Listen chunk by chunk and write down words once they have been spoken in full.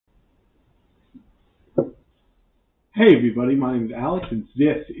Hey everybody, my name is Alex and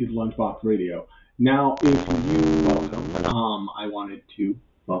this is Lunchbox Radio. Now, if you welcome, I wanted to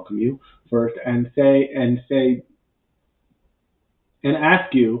welcome you first and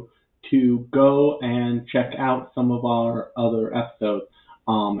ask you to go and check out some of our other episodes.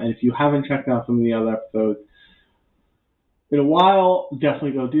 And if you haven't checked out some of the other episodes in a while,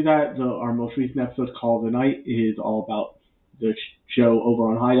 definitely go do that. Our most recent episode, Call of the Night, is all about the show over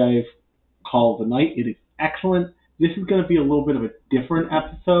on High Dive, Call of the Night. It is excellent. This is going to be a little bit of a different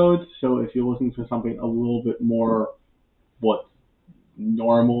episode, so if you're looking for something a little bit more what's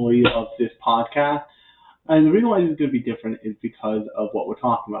normally of this podcast, and the reason why this is going to be different is because of what we're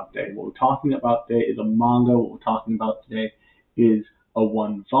talking about today. What we're talking about today is a manga. What we're talking about today is a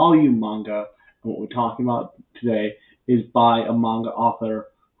one-volume manga. And what we're talking about today is by a manga author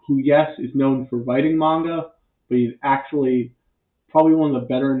who, yes, is known for writing manga, but he's actually probably one of the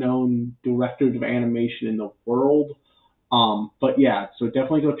better known directors of animation in the world. But yeah, so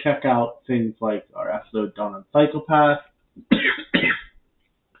definitely go check out things like our episode done on Psychopath,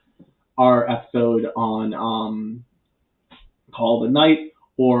 our episode on Call of the Night,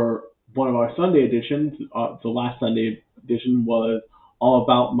 or one of our Sunday editions. The last Sunday edition was all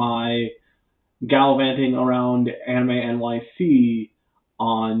about my gallivanting around Anime NYC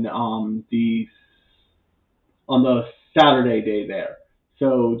on the Saturday day there.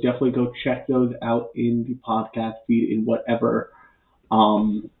 So definitely go check those out in the podcast feed in whatever,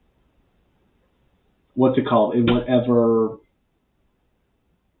 in whatever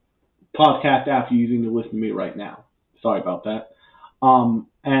podcast app you're using to listen to me right now. Sorry about that.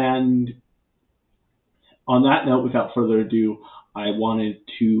 And on that note, without further ado, I wanted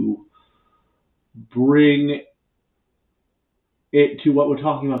to bring it to what we're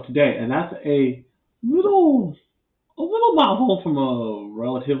talking about today, and that's a little novel from a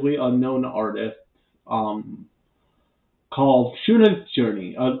relatively unknown artist called Shuna's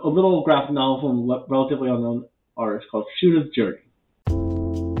Journey. A little graphic novel from a relatively unknown artist called Shuna's Journey.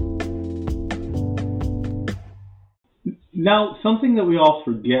 Now, something that we all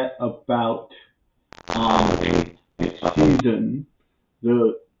forget about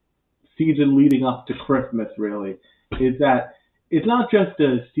the season leading up to Christmas, really, is that it's not just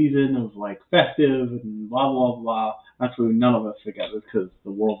a season of like festive and blah blah blah. That's what none of us forget because the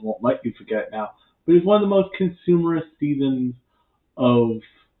world won't let you forget now. But it's one of the most consumerist seasons of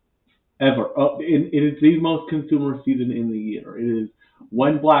ever. It is the most consumerist season in the year. It is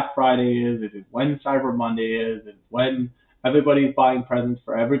when Black Friday is. It is when Cyber Monday is. It's when everybody's buying presents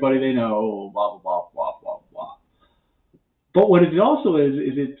for everybody they know. Blah blah blah blah blah blah. But what it also is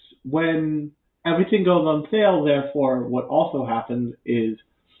it's when everything goes on sale. Therefore, what also happens is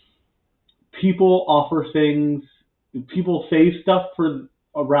people offer things, people save stuff for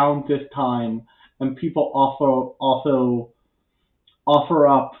around this time, and people also offer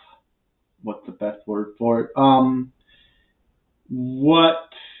up, what's the best word for it? What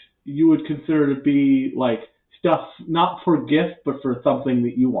you would consider to be like stuff not for gift, but for something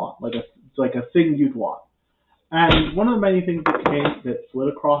that you want, like a thing you'd want. And one of the many things that slid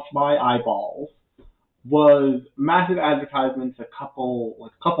across my eyeballs was massive advertisements a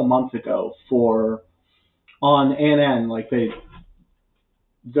couple months ago for on ANN.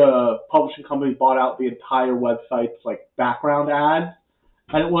 The publishing company bought out the entire website's like background ads,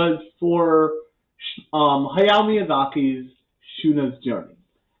 and it was for Hayao Miyazaki's Shuna's Journey.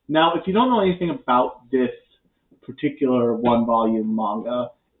 Now, if you don't know anything about this particular one-volume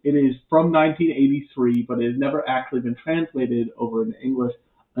manga, it is from 1983, but it has never actually been translated over into English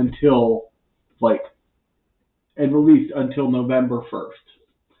until and released until November 1st.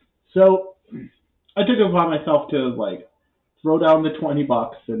 So I took it upon myself to throw down the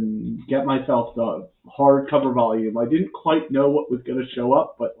 $20 and get myself the hardcover volume. I didn't quite know what was going to show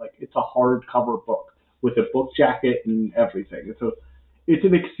up, but it's a hardcover book with a book jacket and everything. So it's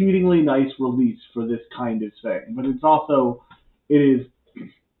an exceedingly nice release for this kind of thing. But it is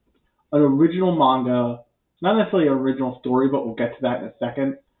an original manga, not necessarily an original story, but we'll get to that in a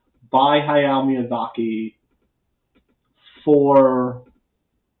second, by Hayao Miyazaki for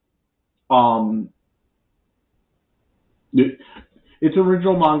it's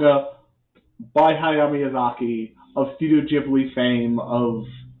original manga by Hayao Miyazaki of Studio Ghibli fame, of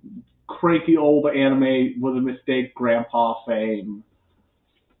cranky old anime with a mistake grandpa fame.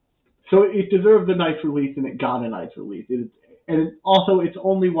 So it deserved a nice release, and it got a nice release. It's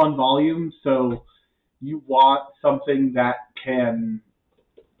only one volume, so you want something that can...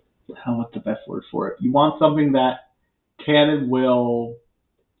 what's the best word for it? You want something that can and will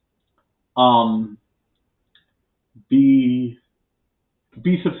be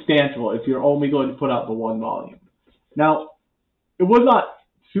substantial if you're only going to put out the one volume. Now, it was not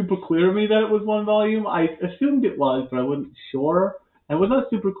super clear to me that it was one volume. I assumed it was, but I wasn't sure. And it was not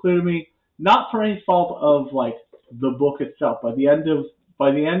super clear to me, not for any fault of like the book itself. By the end of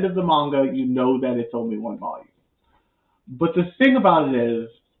the manga, you know that it's only one volume. But the thing about it is,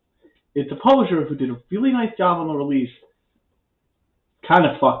 it's a publisher who did a really nice job on the release, kind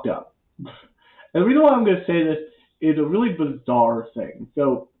of fucked up. And the reason why I'm going to say this is a really bizarre thing.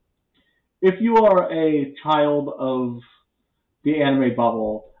 So, if you are a child of the anime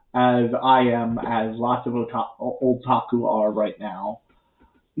bubble, as I am, as lots of otaku are right now,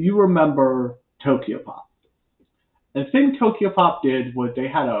 you remember Tokyo Pop. And the thing Tokyo Pop did was they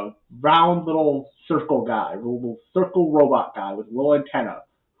had a round little circle guy, a little circle robot guy with a little antenna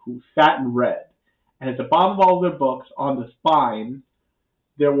who sat in red. And at the bottom of all their books, on the spine,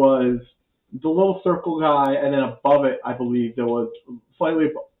 there was the little circle guy, and then above it, I believe, there was slightly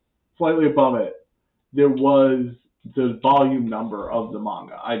above it, there was the volume number of the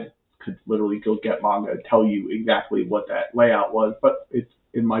manga. I could literally go get manga and tell you exactly what that layout was, but it's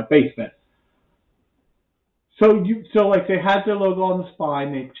in my basement. So like they had their logo on the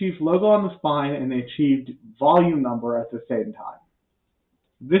spine, they achieved logo on the spine, and they achieved volume number at the same time.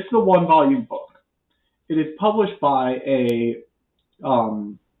 This is a one volume book. It is published by a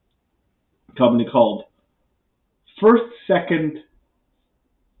company called First Second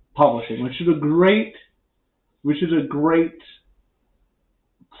Publishing, which is a great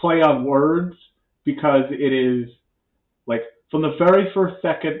play on words because it is like from the very first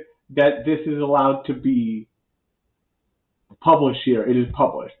second that this is allowed to be published here, it is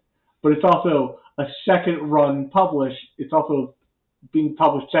published. But it's also a second run published. It's also being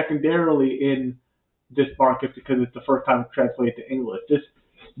published secondarily in this market because it's the first time it's translated to English.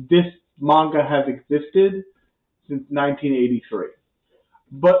 This manga has existed since 1983.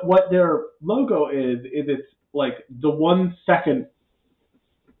 But what their logo is it's like the 1 second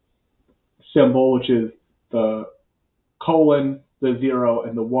symbol, which is the colon, the 0,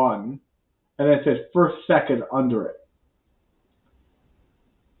 and the 1, and then it says first second under it.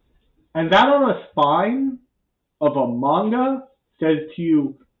 And that on a spine of a manga says to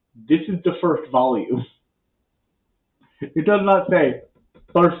you, this is the first volume. It does not say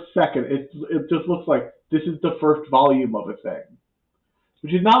first second. It just looks like this is the first volume of a thing,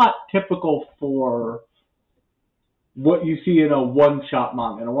 which is not typical for what you see in a one-shot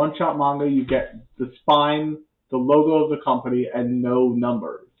manga. In a one-shot manga, you get the spine, the logo of the company, and no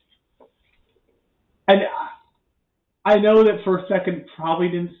numbers. And I know that First Second probably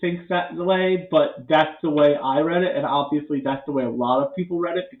didn't think that way, but that's the way I read it, and obviously that's the way a lot of people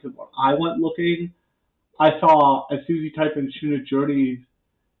read it, because when I went looking, I saw, as soon as you type in Shuna's Journey,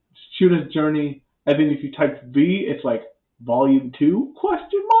 and then if you type V, it's like Volume 2,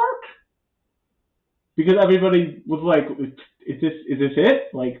 question mark? Because everybody was like, is this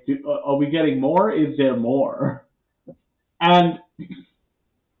it? Like, are we getting more? Is there more? And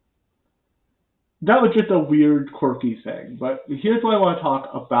that was just a weird, quirky thing. But here's why I want to talk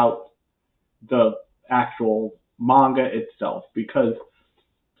about the actual manga itself, because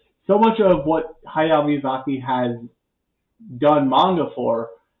so much of what Hayao Miyazaki has done manga for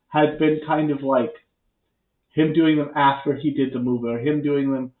has been kind of like him doing them after he did the movie, or him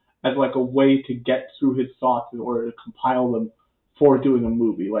doing them as like a way to get through his thoughts in order to compile them for doing a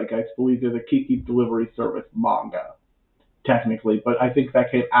movie. Like, I believe there's a Kiki's Delivery Service manga, technically, but I think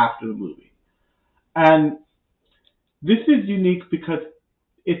that came after the movie. And this is unique because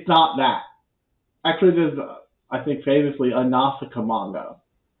it's not that. Actually, there's, I think famously, a Nausicaa manga.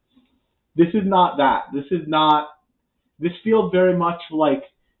 This is not that. This feels very much like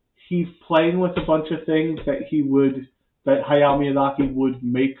he's playing with a bunch of things that Hayao Miyazaki would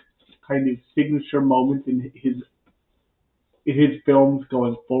make kind of signature moments in his films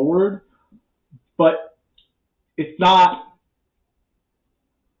going forward. But it's not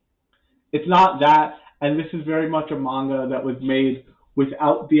that, and this is very much a manga that was made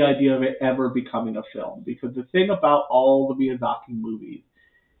without the idea of it ever becoming a film. Because the thing about all the Miyazaki movies,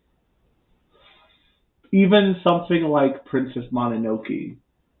 even something like Princess Mononoke,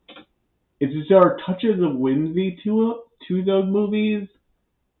 is there are touches of whimsy to those movies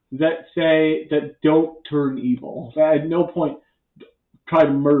that don't turn evil. That at no point try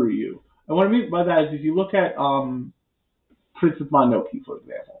to murder you. And what I mean by that is if you look at Princess Mononoke, for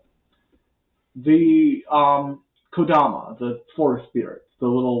example, the Kodama, the forest spirits, the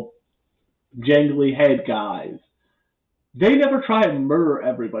little jangly head guys, they never try to murder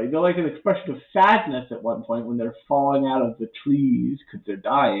everybody. They're like an expression of sadness at one point when they're falling out of the trees because they're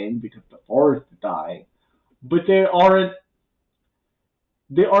dying, because the forest is dying. But they aren't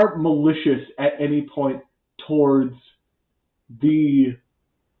malicious at any point towards the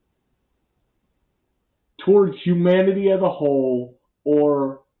towards humanity as a whole,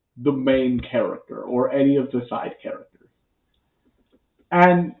 or the main character, or any of the side characters.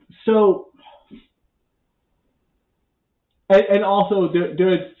 And so, and also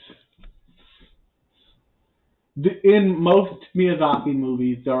there's in most Miyazaki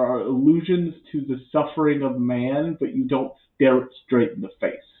movies, there are allusions to the suffering of man, but you don't stare it straight in the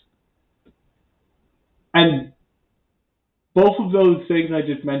face. And both of those things I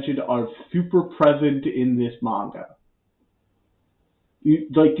just mentioned are super present in this manga. You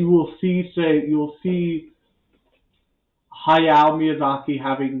will see, Hayao Miyazaki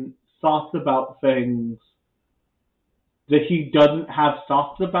having thoughts about things that he doesn't have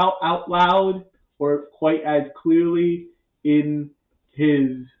thoughts about out loud or quite as clearly in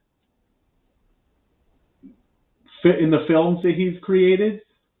his in the films that he's created,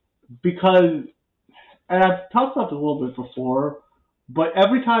 because, and I've talked about this a little bit before, but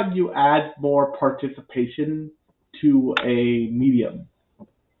every time you add more participation to a medium,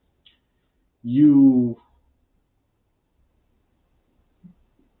 you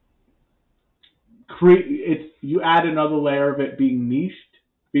you add another layer of it being niched,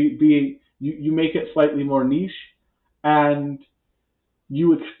 you make it slightly more niche, and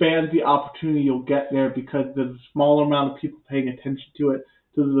you expand the opportunity you'll get there because there's a smaller amount of people paying attention to it,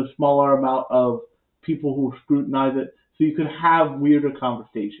 so there's a smaller amount of people who scrutinize it, so you can have weirder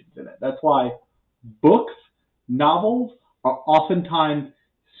conversations in it. That's why books, novels, are oftentimes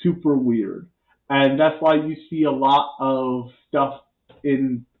super weird. And that's why you see a lot of stuff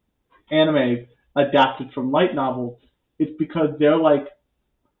in anime adapted from light novels. It's because they're like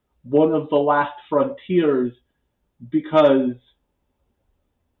one of the last frontiers, because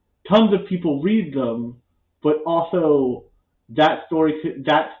tons of people read them, but also that story,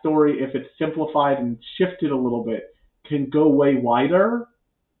 if it's simplified and shifted a little bit, can go way wider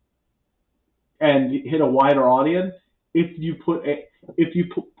and hit a wider audience if you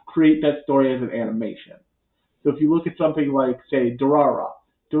create that story as an animation. So if you look at something like, say, Durara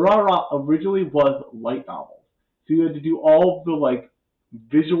originally was light novels. So you had to do all the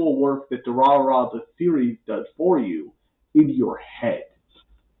visual work that Durara the series does for you in your head.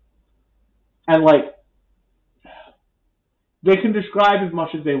 And they can describe as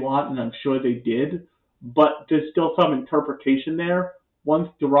much as they want, and I'm sure they did, but there's still some interpretation there. Once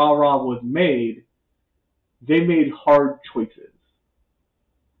Durara was made, they made hard choices.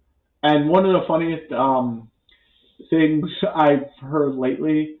 And one of the funniest things I've heard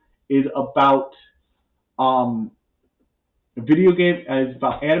lately is about video game, is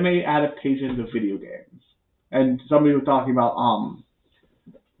about anime adaptations of video games. And somebody was talking about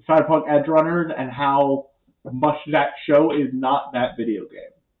Cyberpunk Edge Runners and how much that show is not that video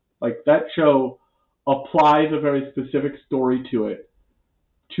game. Like, that show applies a very specific story to it,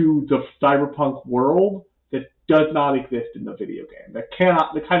 to the cyberpunk world, that does not exist in the video game. That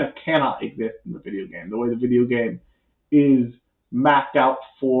kind of cannot exist in the video game. The way the video game is mapped out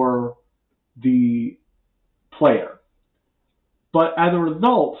for the player. But as a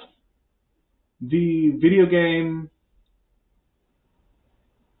result, the video game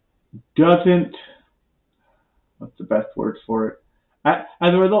doesn't, what's the best word for it? As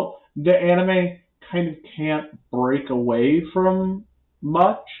a result, the anime kind of can't break away from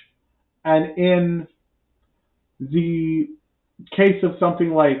much. And in the case of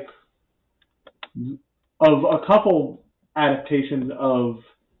something like, of a couple adaptations of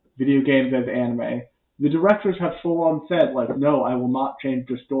video games as anime, the directors have full on said, no, I will not change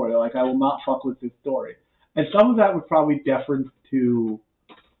the story. I will not fuck with this story. And some of that was probably deference to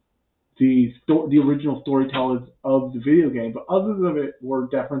the original storytellers of the video game, but others of it were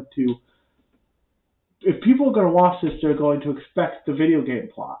deference to, if people are going to watch this, they're going to expect the video game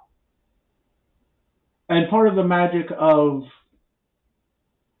plot. And part of the magic of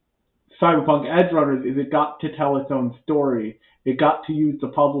Cyberpunk Edge Runners is it got to tell its own story. It got to use the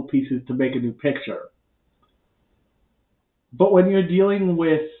puzzle pieces to make a new picture. But when you're dealing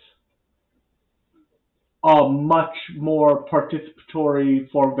with a much more participatory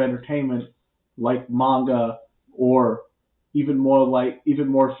form of entertainment, like manga, or even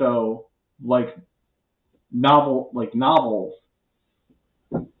more so novels,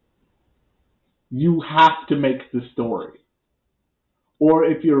 you have to make the story. Or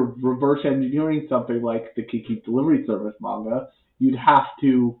if you're reverse engineering something like the Kiki Delivery Service manga, you'd have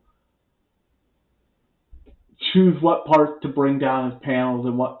to choose what parts to bring down as panels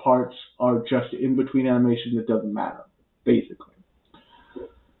and what parts are just in between animation that doesn't matter, basically.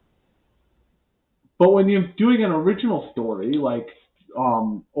 But when you're doing an original story, like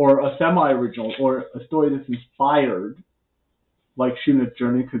or a semi-original, or a story that's inspired, like Shuna's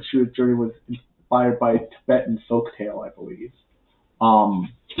Journey, because Shuna's Journey was inspired by a Tibetan folktale, I believe.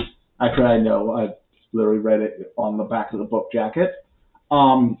 Um, Actually, I know. I literally read it on the back of the book jacket.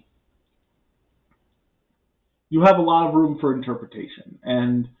 Um, you have a lot of room for interpretation,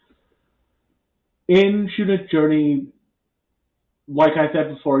 and in Shuna's Journey, like I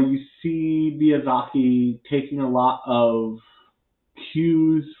said before, you see Miyazaki taking a lot of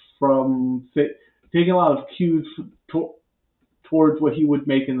cues from taking a lot of cues to, towards what he would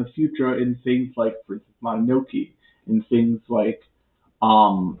make in the future in things like Princess Mononoke, in things like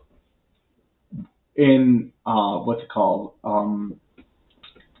um in what's it called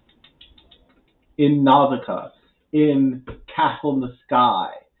in Nausicaa, in Castle in the Sky,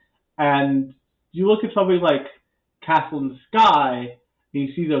 and you look at something like Castle in the Sky, and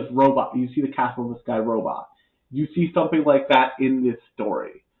you see those robots. You see the Castle in the Sky robot. You see something like that in this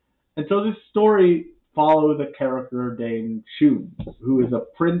story. And so this story follows a character named Shun, who is a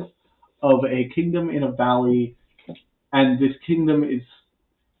prince of a kingdom in a valley, and this kingdom is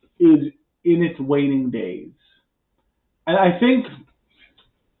in its waning days. And I think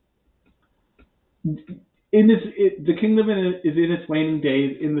the kingdom is in its waning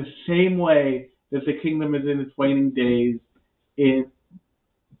days in the same way that the kingdom is in its waning days in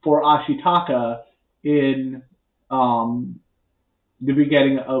for Ashitaka in um, the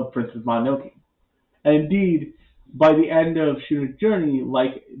beginning of Princess Mononoke. And indeed, by the end of Shuna's Journey,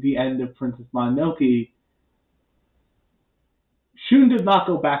 like the end of Princess Mononoke, Shun does not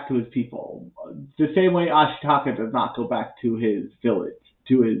go back to his people. The same way Ashitaka does not go back to his village,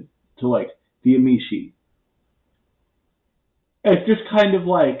 to like the Amishi. It's just kind of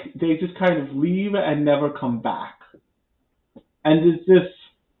like they just kind of leave and never come back. And there's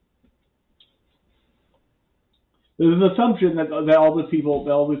an assumption that all the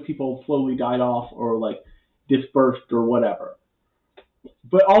people slowly died off or like dispersed or whatever.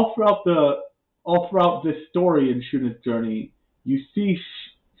 But all throughout this story in Shuna's Journey, you see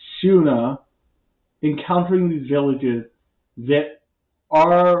Shuna encountering these villages that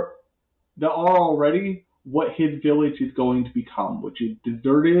are already what his village is going to become, which is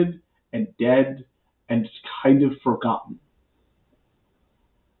deserted and dead and just kind of forgotten.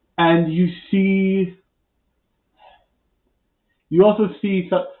 And you also see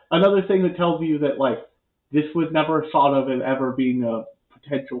another thing that tells you that like this was never thought of as ever being a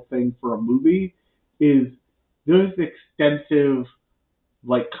potential thing for a movie is there's extensive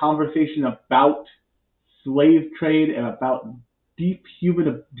like conversation about slave trade and about deep human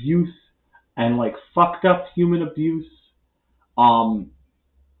abuse and like fucked up human abuse. Um,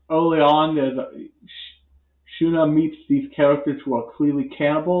 Early on, Shuna meets these characters who are clearly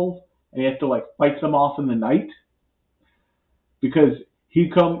cannibals, and he has to like fight them off in the night because he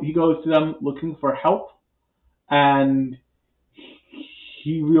goes to them looking for help, and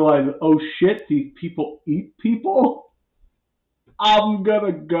he realizes, oh shit, these people eat people. I'm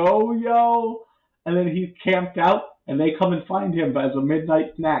gonna go, yo. And then he's camped out, and they come and find him as a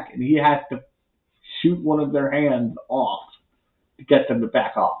midnight snack, and he has to shoot one of their hands off to get them to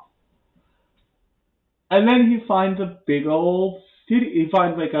back off. And then he finds a big old city. He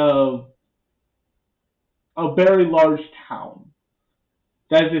finds like a very large town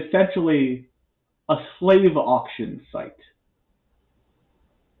that is essentially a slave auction site.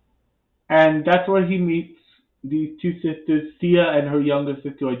 And that's where he meets these two sisters, Sia and her younger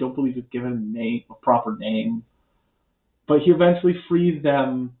sister, who I don't believe is given a proper name. But he eventually frees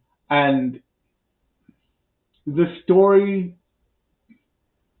them, and the story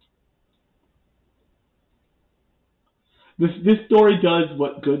this story does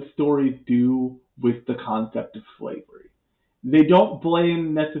what good stories do with the concept of slavery. They don't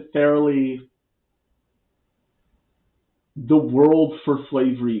blame necessarily the world for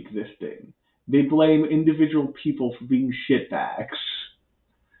slavery existing. They blame individual people for being shitbags.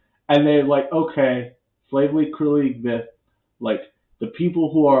 And they're like, okay, slavery clearly exists. Like, the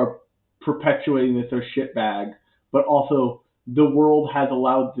people who are perpetuating this are shitbags, but also the world has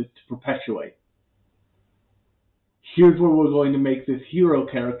allowed this to perpetuate. Here's where we're going to make this hero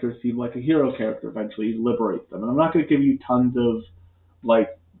character seem like a hero character eventually, liberate them. And I'm not going to give you tons of, like,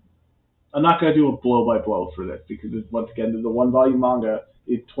 I'm not going to do a blow by blow for this because, once again, the one volume manga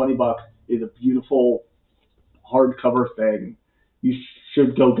is $20. Is a beautiful hardcover thing. You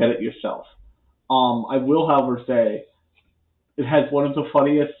should go get it yourself. I will, however, say it has one of the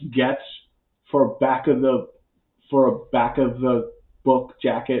funniest gets for a back of the book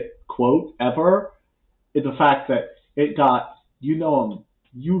jacket quote ever. Is the fact that it got, you know him,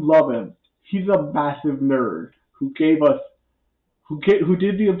 you love him. He's a massive nerd who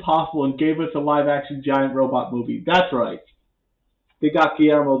did the impossible and gave us a live-action giant robot movie. That's right. They got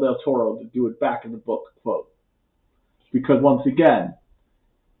Guillermo del Toro to do it back in the book quote. Because once again,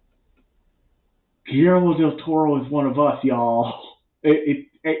 Guillermo del Toro is one of us, y'all.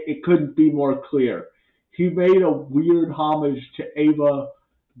 It couldn't be more clear. He made a weird homage to Ava,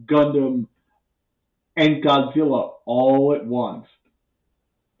 Gundam, and Godzilla all at once.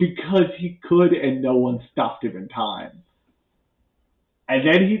 Because he could and no one stopped him in time. And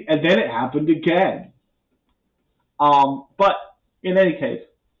then it happened again. But in any case,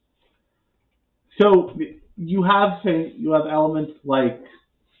 so you have elements like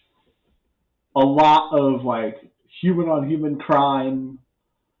a lot of like human on human crime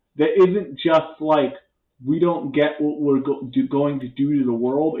that isn't just like we don't get what we're going to do to the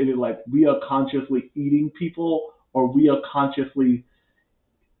world. It is like we are consciously eating people, or we are consciously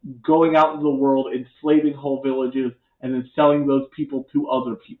going out into the world, enslaving whole villages, and then selling those people to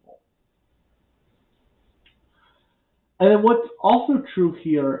other people. And then what's also true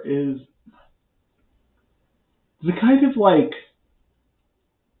here is the kind of like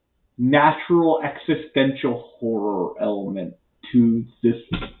natural existential horror element to this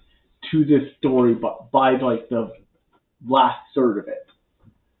story, but by like the last third of it,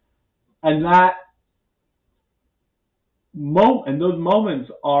 and those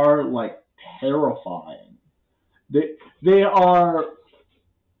moments are like terrifying. They are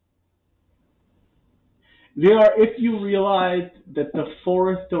if you realize that the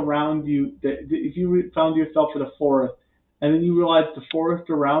forest around you, that if you found yourself in a forest and then you realize the forest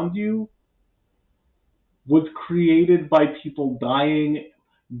around you was created by people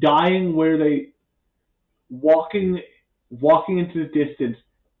dying where they walking into the distance,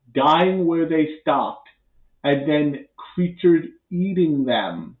 dying where they stopped, and then creatures eating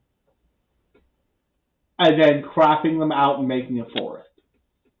them, and then crapping them out and making a forest.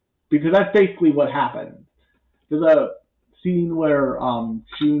 Because that's basically what happened. There's a scene where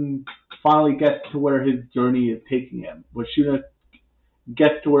Shun finally gets to where his journey is taking him, where Shuna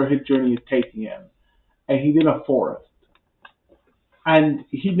gets to where his journey is taking him, and he's in a forest. And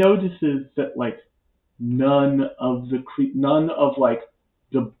he notices that like none of the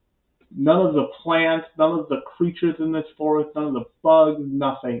plants, none of the creatures in this forest, none of the bugs,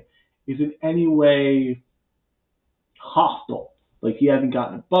 nothing is in any way hostile. Like he hasn't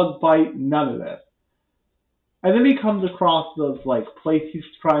gotten a bug bite, none of this. And then he comes across this like place he's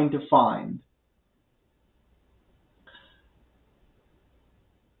trying to find.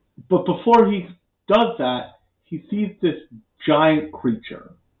 But before he does that, he sees this giant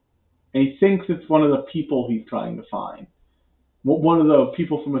creature. And he thinks it's one of the people he's trying to find. One of the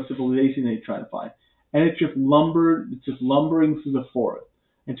people from a civilization that he's trying to find. And it's just lumbering through the forest.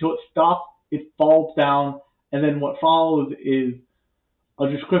 Until it stops, it falls down, and then what follows is a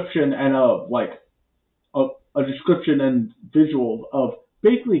description and a description and visuals of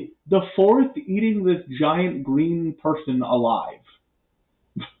basically the forest eating this giant green person alive.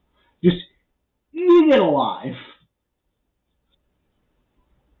 Just eating it alive.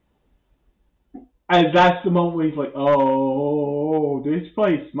 And that's the moment where he's like, oh, this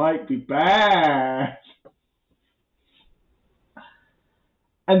place might be bad.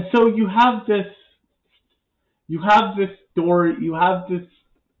 And so you have this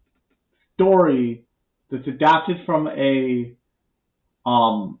story that's adapted from a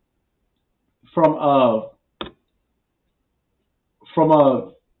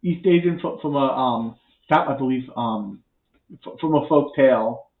East Asian I believe from a folk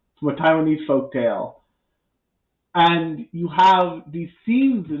tale, from a Taiwanese folk tale, and you have these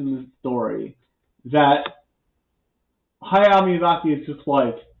scenes in the story that Hayao Miyazaki is just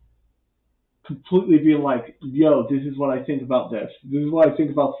like completely being like, yo, this is what I think about this. This is what I think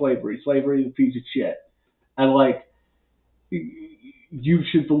about slavery. Slavery is a piece of shit. And like, you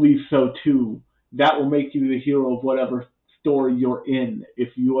should believe so too. That will make you the hero of whatever story you're in if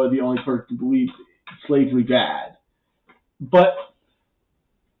you are the only person to believe slavery bad. But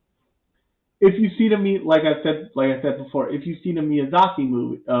if you've seen like I said before, if you've seen a Miyazaki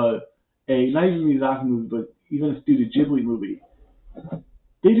movie, not even Miyazaki movie, but even a Studio Ghibli movie,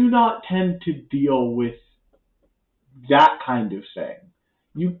 they do not tend to deal with that kind of thing.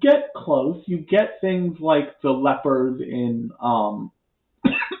 You get close. You get things like the lepers in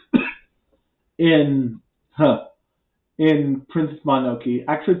Princess Mononoke.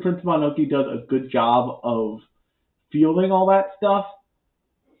 Actually, Princess Mononoke does a good job of fielding all that stuff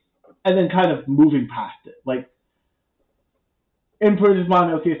and then kind of moving past it. Like in Princess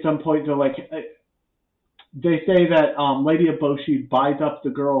Mononoke, at some point they're like, they say that Lady Eboshi buys up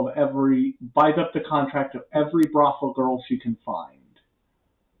the contract of every brothel girl she can find.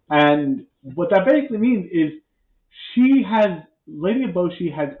 And what that basically means is Lady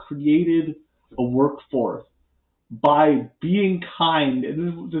Eboshi has created a workforce by being kind, and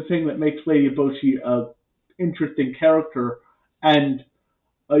this is the thing that makes Lady Eboshi a interesting character, and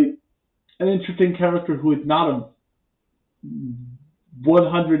a, an interesting character who is not a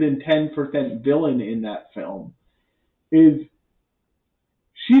 110% villain in that film, is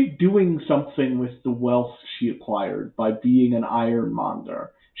she's doing something with the wealth she acquired by being an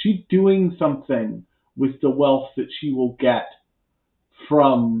ironmonger. She's doing something with the wealth that she will get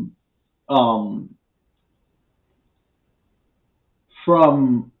from um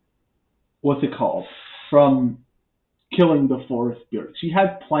from what's it called? From killing the forest spirit. She has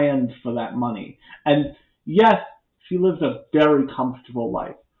plans for that money. And yes, she lives a very comfortable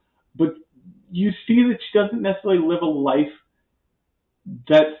life. But you see that she doesn't necessarily live a life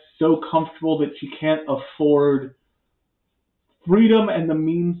that's so comfortable that she can't afford freedom and the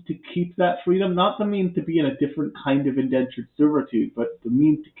means to keep that freedom. Not the means to be in a different kind of indentured servitude, but the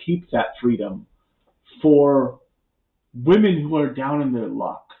means to keep that freedom for women who are down in their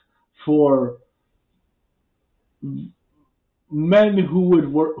luck, for men who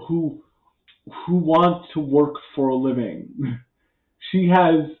would work, who want to work for a living. She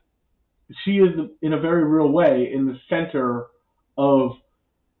has, she is in a very real way in the center of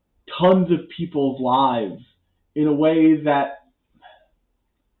tons of people's lives in a way that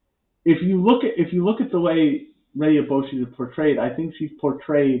if you look at the way Ray Eboshi is portrayed, I think she's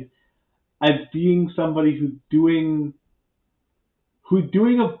portrayed as being somebody who's doing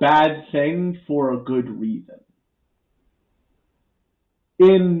a bad thing for a good reason.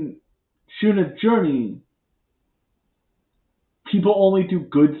 In Shuna's journey, people only do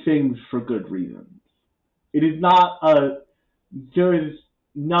good things for good reasons. It is not a there is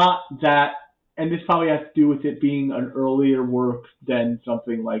not that, and this probably has to do with it being an earlier work than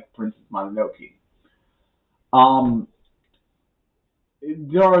something like Princess Mononoke. Um,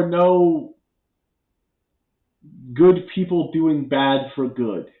 there are no good people doing bad for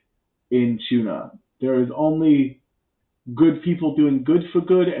good in Shuna. There is only good people doing good for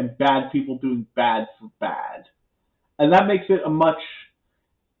good and bad people doing bad for bad. And that makes it a much,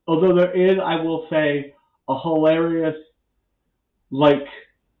 although there is, I will say, a hilarious, like,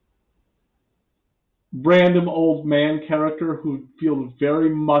 random old man character who feels very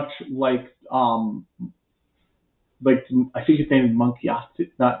much like I think his name is Monkey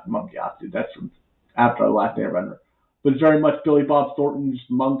Acid, not Monkey Acid. That's from after our last Airbender, but it's very much Billy Bob Thornton's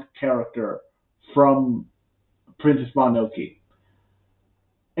monk character from Princess Mononoke,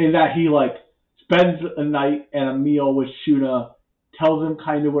 in that he like spends a night and a meal with Shuna, tells him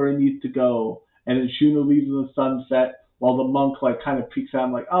kind of where he needs to go, and then Shuna leaves in the sunset while the monk like kind of peeks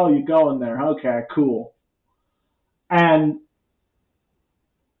out like, "Oh, you're going there? Okay, cool." And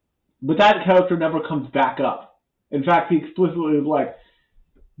but that character never comes back up. In fact, he explicitly is like,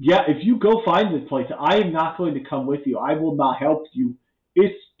 "Yeah, if you go find this place, I am not going to come with you. I will not help you.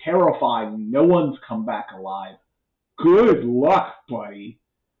 It's terrifying. No one's come back alive. Good luck, buddy."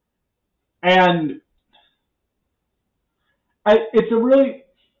 And it's a really,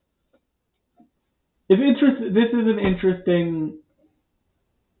 it's interesting. This is an interesting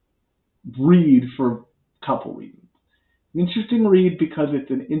read for a couple reasons. An interesting read because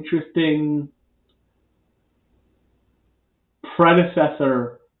it's an interesting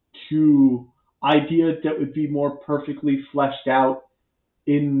predecessor to ideas that would be more perfectly fleshed out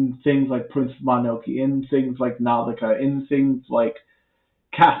in things like Prince Mononoke, in things like Nausicaa, in things like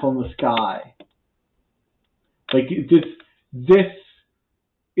Castle in the Sky. Like this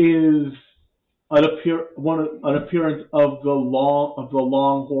is an appearance of the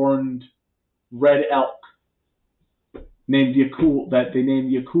longhorned red elk named Yakul that they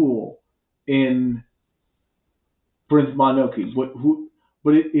named Yakul in Prince Mononoke,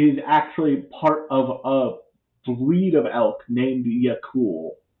 but it is actually part of a breed of elk named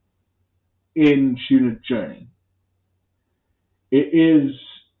Yakul in Shuna's Journey. It is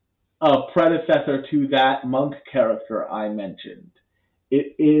a predecessor to that monk character I mentioned.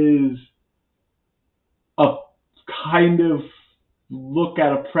 It is a kind of look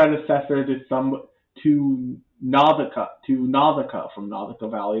at a predecessor to Nausicaa from Nausicaa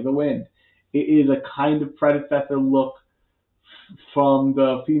Valley of the Wind. It is a kind of predecessor look from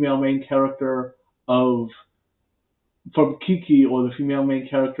the female main character of from Kiki, or the female main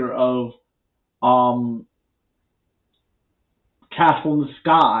character of um, Castle in the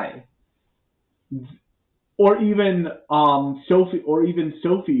Sky, or even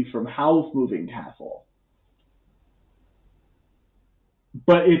Sophie from Howl's Moving Castle.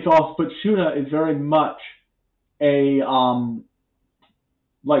 But Shuna is very much a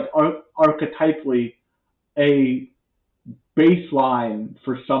like archetypally a baseline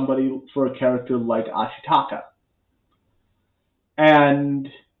for a character like Ashitaka, and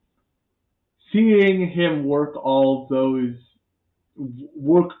seeing him work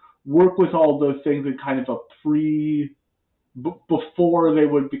work with all those things in kind of a before they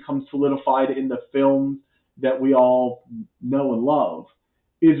would become solidified in the films that we all know and love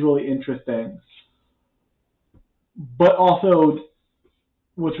is really interesting. But also,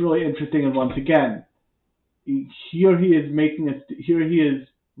 what's really interesting, and once again, here he is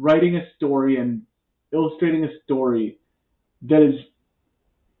writing a story and illustrating a story that is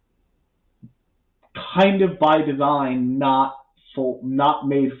kind of by design not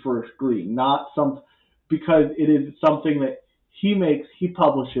made for a screen, not some because it is something that he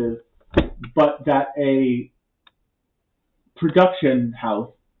publishes, but that a production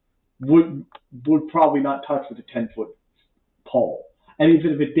house would would probably not touch with a 10-foot pole, and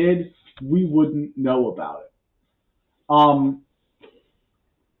even if it did, we wouldn't know about it. Um,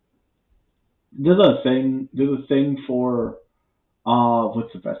 there's a thing for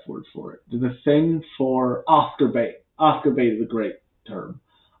what's the best word for it? There's a thing for Oscar bait. Oscar bait is a great term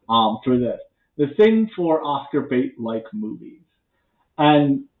for this. The thing for Oscar bait like movies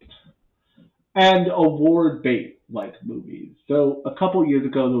and award bait like movies. So a couple years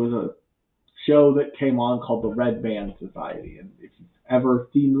ago there was a show that came on called the Red Band Society, and if you've ever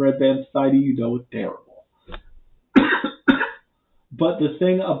seen the Red Band Society, you know it's terrible. But the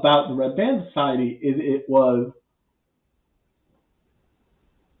thing about the Red Band Society is it was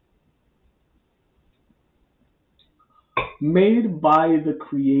made by the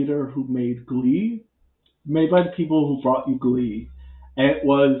creator who made Glee, made by the people who brought you Glee, and it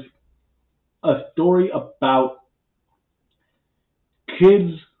was a story about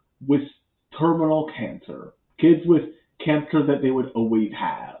kids with terminal cancer, kids with cancer that they would always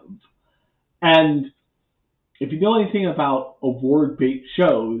have. And if you know anything about award bait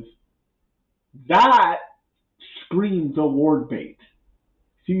shows, that screams award bait.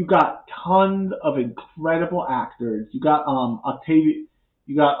 So you got tons of incredible actors. You got Octavia,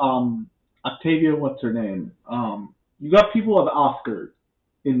 what's her name? You got people with Oscars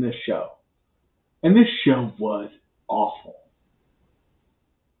in this show. And this show was awful.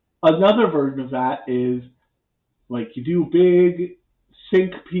 Another version of that is like you do a big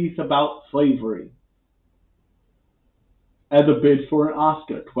think piece about slavery as a bid for an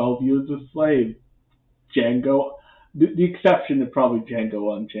Oscar. 12 Years a Slave, Django. The exception is probably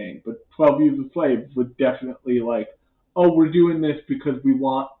Django Unchained, but 12 Years a Slave was definitely like, oh, we're doing this because we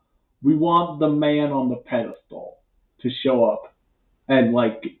want the man on the pedestal to show up and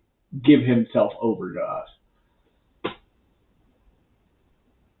like give himself over to us.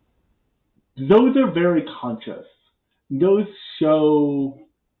 Those are very conscious. Those show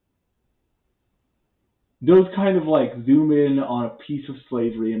those kind of like zoom in on a piece of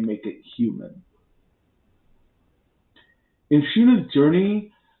slavery and make it human. In Shuna's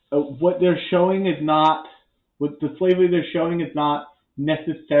journey, what they're showing is not what the slavery they're showing is not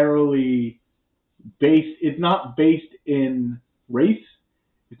necessarily based. It's not based in race.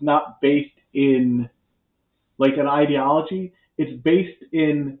 It's not based in like an ideology. It's based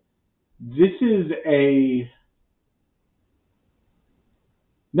in this is a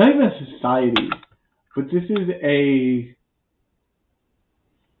not even a society, but this is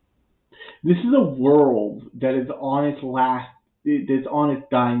a world that is on that's on its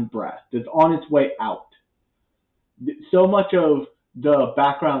dying breath, that's on its way out. So much of the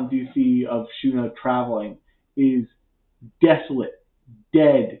background you see of Shuna traveling is desolate,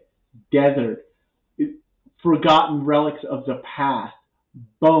 dead, desert, forgotten relics of the past,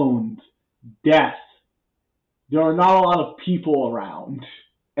 bones, death. There are not a lot of people around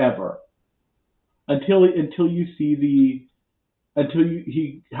ever until you see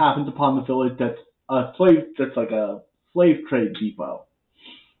he happens upon the village that's like a slave trade depot,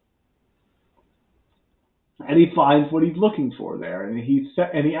 and he finds what he's looking for there, and he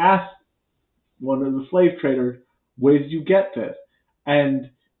asks one of the slave traders, "Where did you get this?"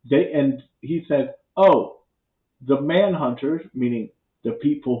 And he said, "Oh, the manhunters, meaning the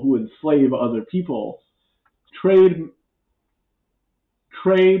people who enslave other people, trade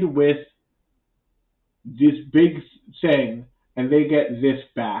with this big thing, and they get this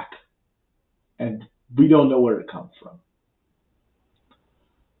back, and we don't know where it comes from.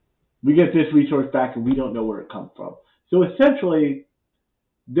 We get this resource back, and we don't know where it comes from." So essentially,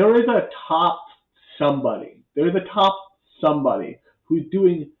 there is a top somebody. There's a top somebody who's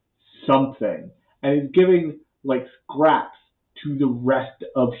doing something and is giving like scraps to the rest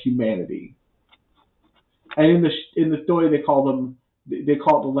of humanity. And in the story, they call them They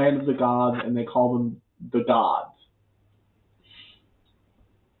call it the land of the gods, and they call them the gods.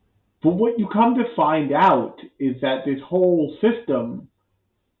 But what you come to find out is that this whole system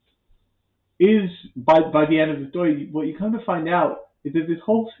is, by the end of the story, what you come to find out is that this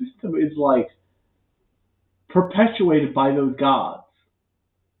whole system is like perpetuated by those gods.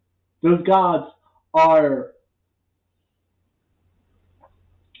 Those gods are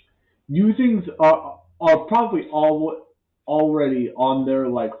are probably already on their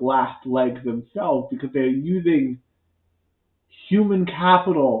like last legs themselves because they're using human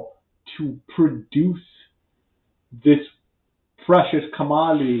capital to produce this precious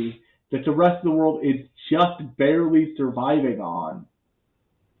commodity that the rest of the world is just barely surviving on.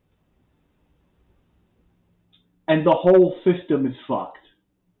 And the whole system is fucked.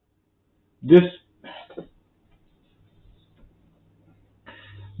 This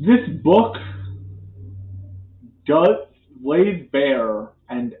this book does lays bare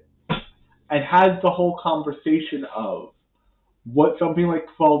and has the whole conversation of what something like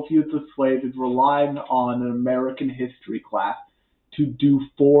 12 Years a Slave is relying on an American history class to do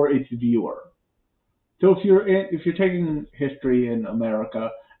for its viewer. So if you're taking history in America,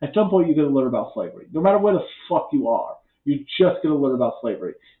 at some point you're going to learn about slavery. No matter where the fuck you are, you're just going to learn about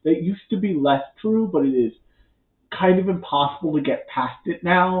slavery. That used to be less true, but it is kind of impossible to get past it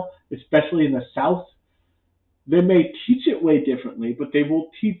now, especially in the South. They may teach it way differently, but they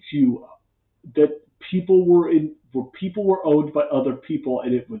will teach you that people were owned by other people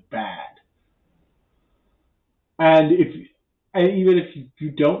and it was bad. And even if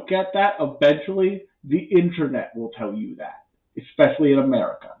you don't get that, eventually the internet will tell you that, especially in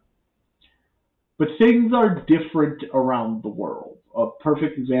America. But things are different around the world. A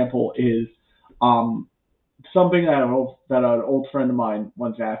perfect example is something that an old friend of mine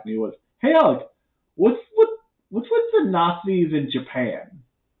once asked me was, "Hey Alex, what's with the Nazis in Japan?"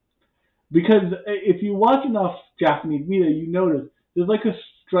 Because if you watch enough Japanese media, you notice there's like a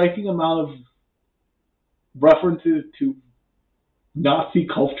striking amount of references to Nazi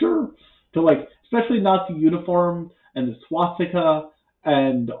culture, to like especially Nazi uniforms and the swastika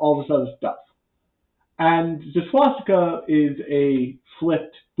and all this other stuff. And the swastika is a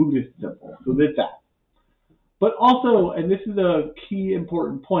flipped Buddhist symbol, so there's that. But also, and this is a key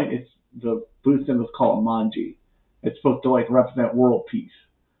important point, it's the Buddhist symbol is called manji. It's supposed to like represent world peace.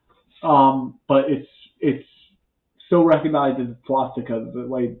 But it's so recognized as a swastika that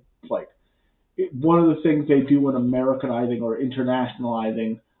one of the things they do when Americanizing or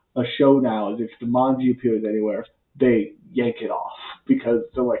internationalizing a show now is if the manji appears anywhere, they yank it off because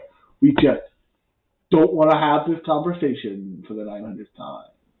they're like, we just don't want to have this conversation for the 900th time.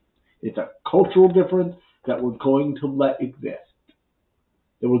 It's a cultural difference that we're going to let exist.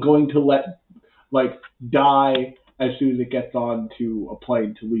 That we're going to let die as soon as it gets onto a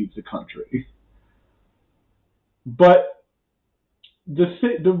plane to leave the country. But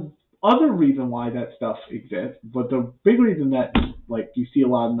the other reason why that stuff exists, but the big reason that you see a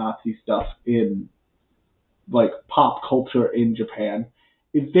lot of Nazi stuff in pop culture in Japan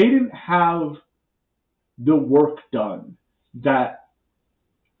is they didn't have the work done that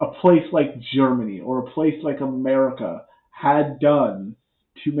a place like Germany or a place like America had done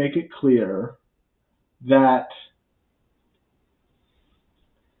to make it clear that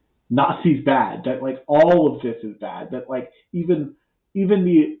Nazis bad, that all of this is bad, that even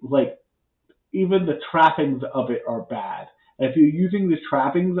the trappings of it are bad. And if you're using the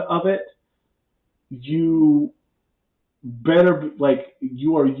trappings of it, you better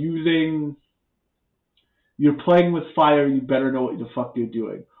you're playing with fire, you better know what the fuck you're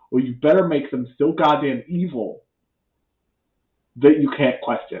doing. Or you better make them so goddamn evil that you can't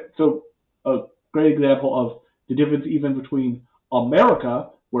question. So a great example of the difference even between America,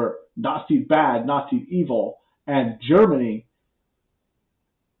 where Nazis bad, Nazis evil, and Germany,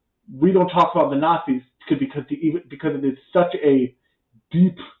 we don't talk about the Nazis because it is such a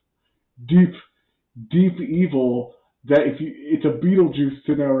deep, deep, deep evil that it's a Beetlejuice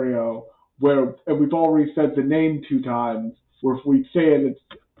scenario where, and we've already said the name 2 times, where if we say it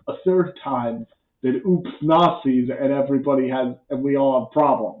a 3rd time, then oops, Nazis, and we all have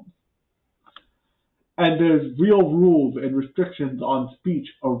problems. And there's real rules and restrictions on speech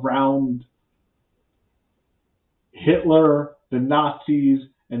around Hitler, the Nazis,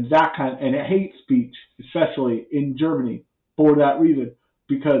 and hate speech, especially in Germany, for that reason,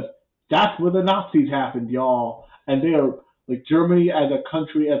 because that's where the Nazis happened, y'all. And they are Germany as a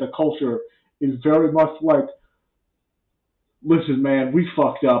country, as a culture, is very much listen, man, we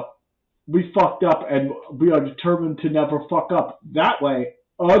fucked up. We fucked up, and we are determined to never fuck up that way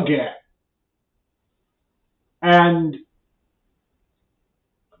again. And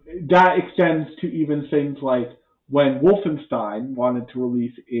that extends to even things like when Wolfenstein wanted to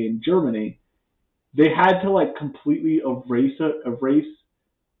release in Germany, they had to like completely erase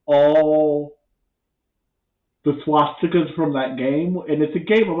all the swastikas from that game, and it's a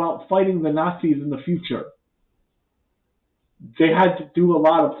game about fighting the Nazis in the future. They had to do a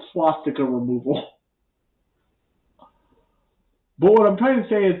lot of swastika removal. But what I'm trying to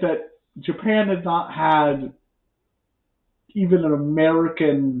say is that Japan has not had even an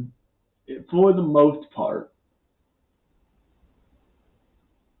American, for the most part,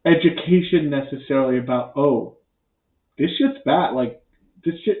 education necessarily about, oh, this shit's bad. Like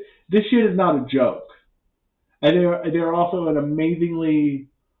this shit is not a joke. And they're also an amazingly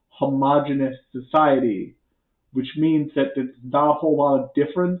homogenous society, which means that there's not a whole lot of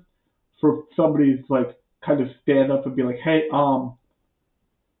difference for somebody to like kind of stand up and be like, hey, I'm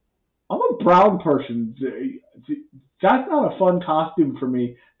a brown person. That's not a fun costume for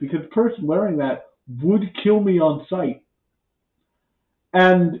me because the person wearing that would kill me on sight.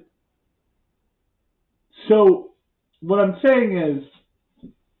 And so what I'm saying is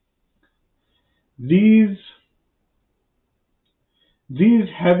these these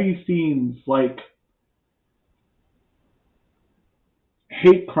heavy themes like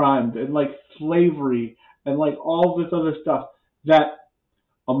hate crimes and like slavery and like all this other stuff that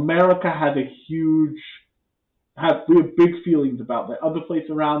America has a huge we have big feelings about that other places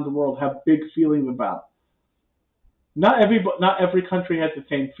around the world have big feelings about. Not every country has the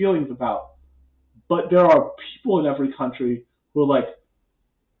same feelings about, but there are people in every country who are like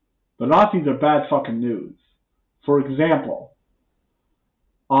the Nazis are bad fucking news. For example,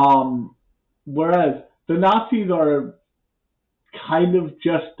 whereas the Nazis are kind of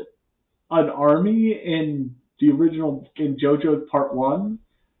just an army in the original in JoJo's Part One,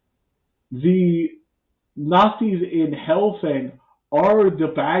 the Nazis in Hellsing are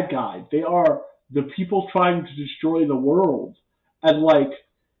the bad guys. They are the people trying to destroy the world, and like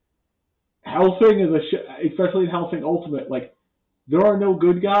Hellsing is especially in Hellsing Ultimate, like there are no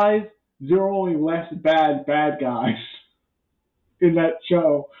good guys. There are only less bad guys in that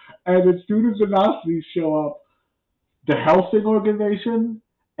show. And as soon as the Nazis show up, the Hellsing organization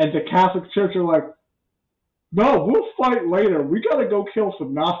and the Catholic Church are like, no, we'll fight later. We gotta go kill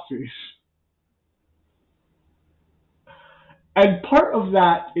some Nazis. And part of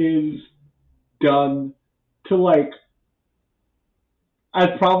that is done to like, as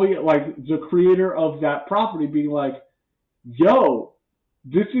probably like the creator of that property being like, yo,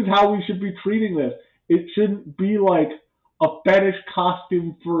 this is how we should be treating this. It shouldn't be like a fetish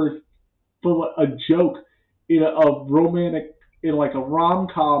costume for a joke in a romantic, in like a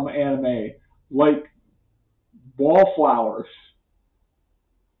rom-com anime like Wallflowers,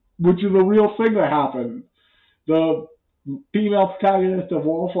 which is a real thing that happened. The female protagonist of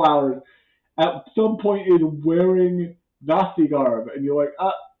Wallflowers at some point is wearing Nazi garb, and you're like,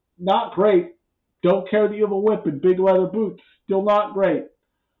 not great. Don't carry the evil whip and big leather boots. Still not great.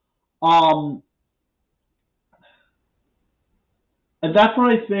 Um, and that's where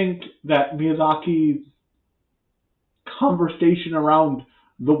I think that Miyazaki's conversation around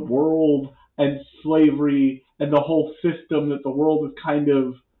the world and slavery and the whole system that the world is kind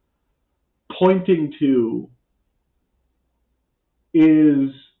of pointing to is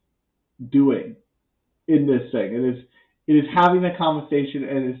doing in this thing. It is having a conversation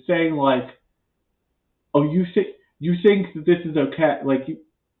and it is saying like, oh, you think that this is okay? Like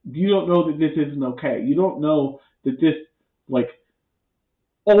you don't know that this isn't okay. You don't know that this like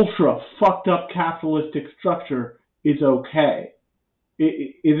ultra fucked up capitalistic structure is okay.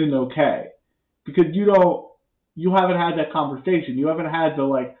 It isn't okay because you haven't had that conversation. You haven't had the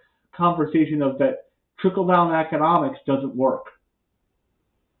like conversation of that trickle down economics doesn't work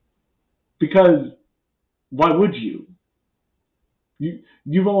because why would you?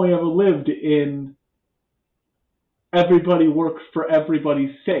 You've only ever lived in everybody works for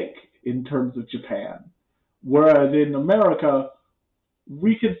everybody's sake in terms of Japan. Whereas in America,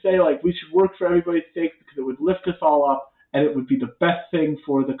 we could say like we should work for everybody's sake because it would lift us all up and it would be the best thing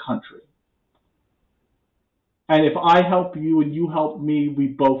for the country. And if I help you and you help me, we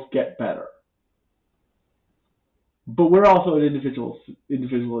both get better. But we're also an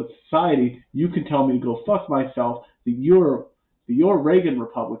individualist society. You can tell me to go fuck myself. That you're Reagan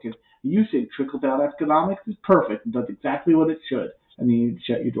Republican. You think trickle down economics is perfect and does exactly what it should, and then you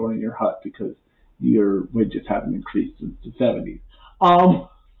shut your door in your hut because your wages haven't increased since the '70s.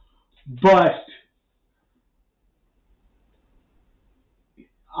 But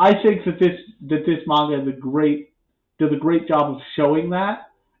I think that this manga does a great job of showing that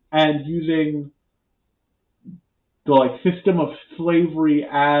and using the like system of slavery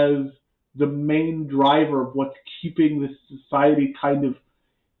as the main driver of what's keeping this society kind of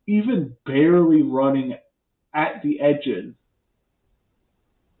even barely running at the edges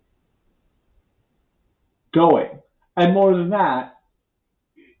going. And more than that,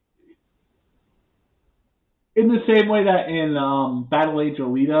 in the same way that in Battle Age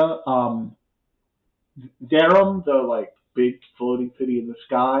Alita, Darum, the like big floating city in the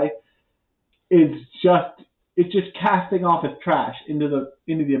sky, is just it's just casting off its trash into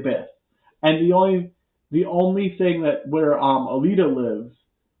the abyss. And the only thing that where Alita lives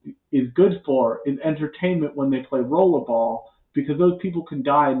is good for is entertainment when they play rollerball, because those people can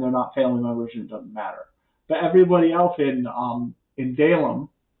die and they're not family members and it doesn't matter. But everybody else in Dalem,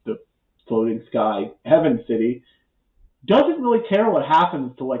 the floating sky heaven city, doesn't really care what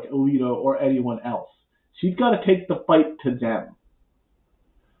happens to like Alita or anyone else. She's got to take the fight to them.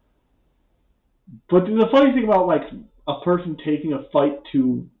 But the funny thing about like a person taking a fight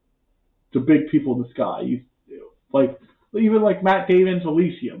to the big people in the sky, like even like Matt Damon's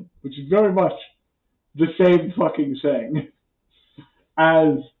Elysium, which is very much the same fucking thing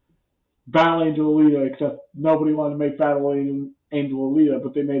as Battle Angel Alita, except nobody wanted to make Battle Angel Alita,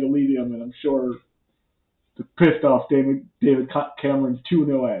 but they made Elysium, and I'm sure the pissed off David Cameron's to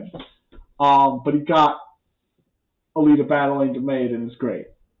no end. But he got Alita Battle Angel made, and it's great.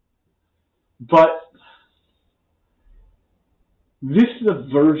 But this is a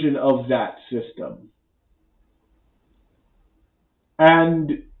version of that system.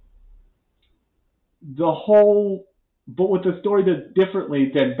 And but what the story does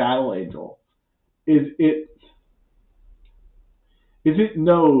differently than Battle Angel is it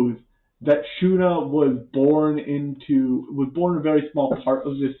knows that Shuna was born in a very small part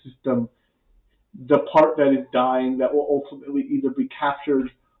of this system, the part that is dying, that will ultimately either be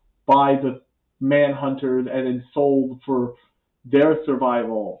captured by the manhunters and then sold for their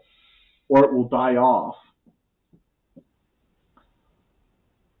survival, or it will die off.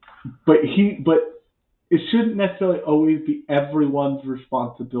 But it shouldn't necessarily always be everyone's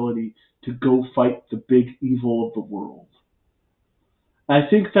responsibility to go fight the big evil of the world. And I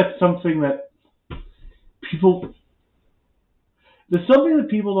think that's something that there's something that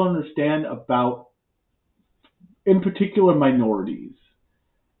people don't understand about, in particular, minorities.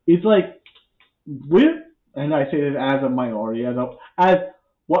 It's like, and I say this as a minority, as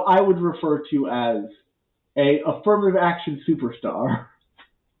what I would refer to as a affirmative action superstar.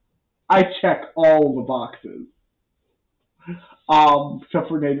 I check all the boxes, except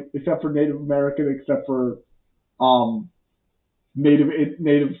for Native American, except for Native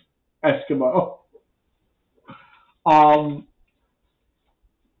Eskimo.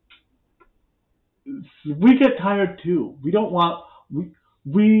 We get tired too. We don't want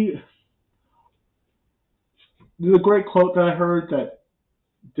we. There's a great quote that I heard that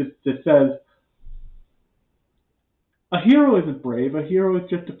says, "A hero isn't brave. A hero is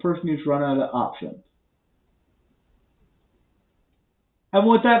just a person who's run out of options." And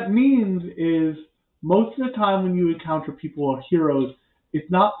what that means is, most of the time when you encounter people who are heroes,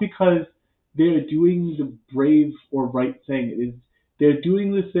 it's not because they're doing the brave or right thing. They're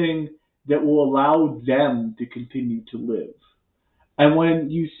doing the thing that will allow them to continue to live. And when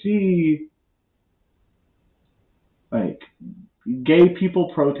you see like gay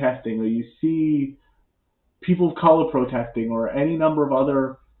people protesting, or you see people of color protesting, or any number of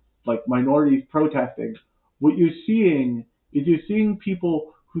other like minorities protesting, what you're seeing is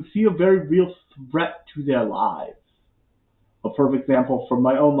people who see a very real threat to their lives. A perfect example from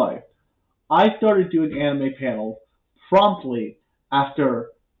my own life. I started doing anime panels promptly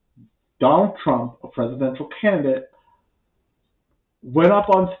after Donald Trump, a presidential candidate, went up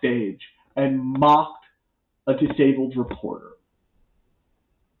on stage and mocked a disabled reporter.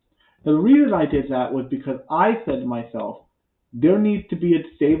 Now, the reason I did that was because I said to myself, there needs to be a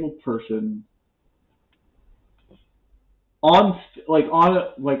disabled person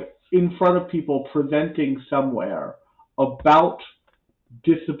in front of people presenting somewhere about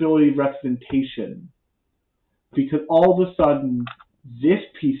disability representation, because all of a sudden this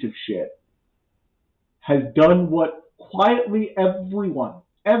piece of shit has done what quietly everyone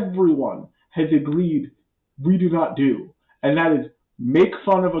has agreed we do not do, and that is make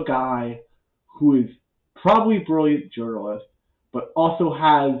fun of a guy who is probably a brilliant journalist but also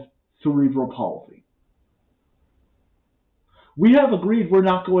has cerebral palsy. We have agreed we're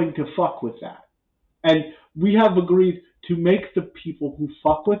not going to fuck with that. And we have agreed to make the people who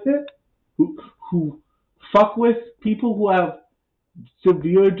fuck with it, who fuck with people who have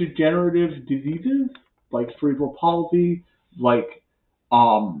severe degenerative diseases, like cerebral palsy, like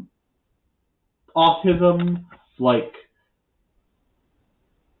autism, like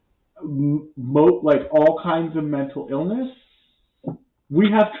like all kinds of mental illness. We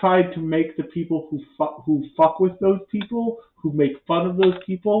have tried to make the people who fuck with those people, who make fun of those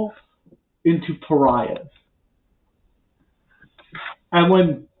people, into pariahs. And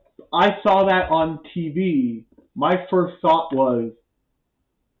when I saw that on TV, my first thought was,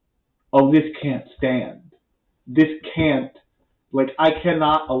 oh, this can't stand. This can't, like, I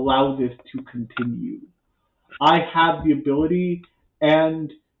cannot allow this to continue. I have the ability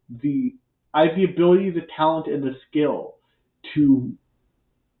and the, I have the ability, the talent, and the skill to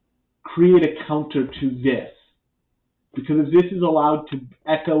create a counter to this. Because if this is allowed to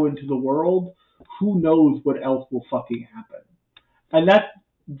echo into the world, who knows what else will fucking happen. And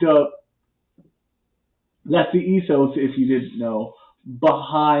the that's the ethos, if you didn't know,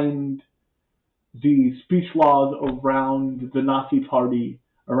 behind the speech laws around the Nazi Party,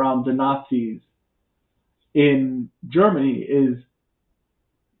 around the Nazis in Germany, is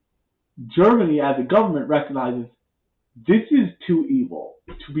Germany as a government recognizes this is too evil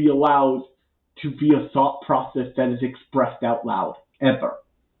to be allowed to be a thought process that is expressed out loud, ever.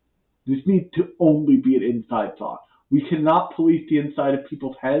 This needs to only be an inside thought. We cannot police the inside of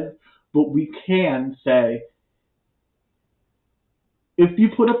people's heads, but we can say, if you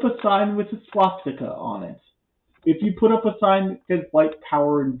put up a sign with a swastika on it, if you put up a sign that says white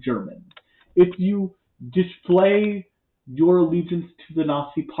power in German, if you display your allegiance to the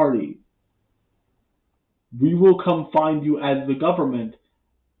Nazi Party, we will come find you as the government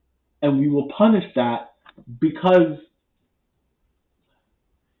and we will punish that because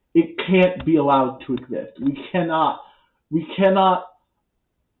it can't be allowed to exist. We cannot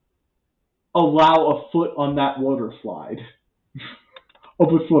allow a foot on that water slide of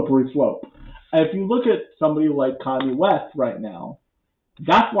a slippery slope. And if you look at somebody like Kanye West right now,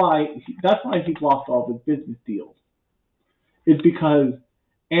 that's why he's lost all of his business deals. It's because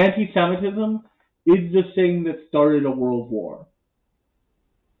anti-Semitism is the thing that started a world war.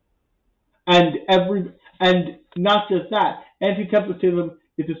 And not just that, anti-Semitism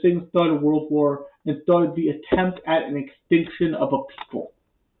is the thing that started a world war and started the attempt at an extinction of a people.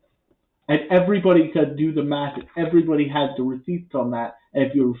 And everybody could do the math. Everybody has the receipts on that. And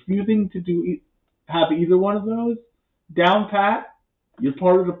if you're refusing to have either one of those down pat, you're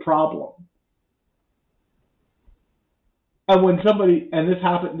part of the problem. And when somebody, and this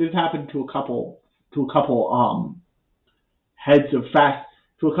happened to a couple heads of fashion,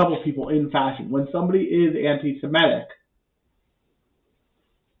 to a couple people in fashion. When somebody is anti-Semitic,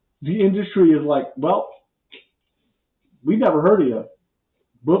 the industry is like, well, we never heard of you.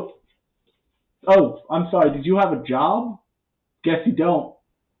 But, oh, I'm sorry, did you have a job? Guess you don't.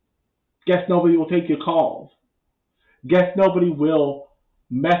 Guess nobody will take your calls. Guess nobody will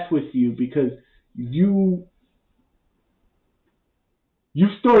mess with you because you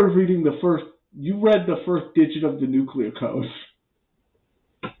started reading you read the first digit of the nuclear code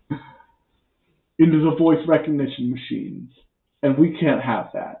into the voice recognition machines. And we can't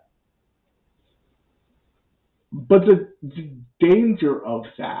have that. But the danger of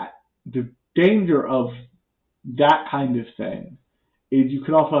that kind of thing is you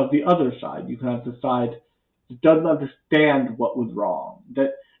can also have the other side. You can have the side that doesn't understand what was wrong.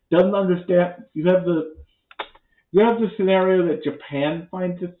 That doesn't understand. You have the scenario that Japan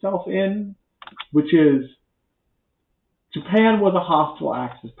finds itself in, which is Japan was a hostile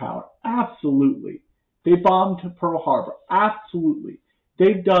Axis power. Absolutely. They bombed Pearl Harbor. Absolutely.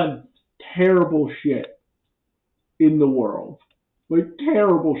 They've done terrible shit in the world. Like,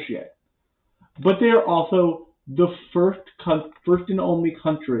 terrible shit. But they are also the first and only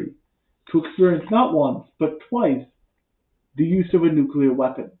country to experience not once, but twice, the use of a nuclear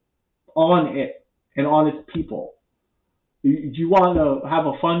weapon on it and on its people. If you want to have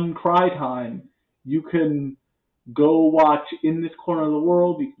a fun cry time, you can go watch In This Corner of the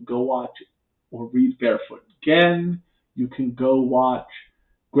World. You can go watch or read Barefoot Again. You can go watch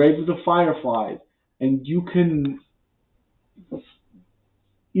Graves of the Fireflies. And you can,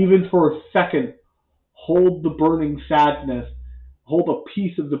 even for a second, hold a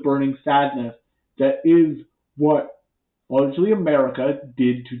piece of the burning sadness that is what largely America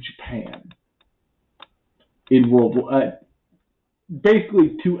did to Japan in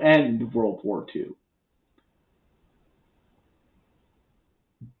basically to end World War II.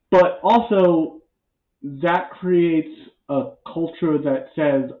 But also, that creates a culture that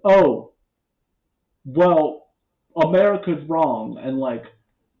says, oh, well, America's wrong,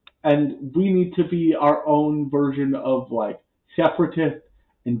 and we need to be our own version of separatist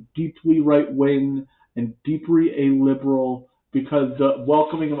and deeply right wing and deeply illiberal because the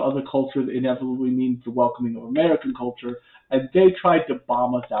welcoming of other cultures inevitably means the welcoming of American culture, and they tried to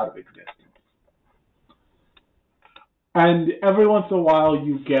bomb us out of existence. And every once in a while,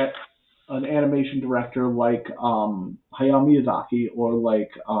 you get an animation director like Hayao Miyazaki, or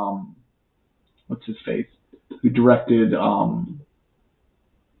like what's his face, who directed uh,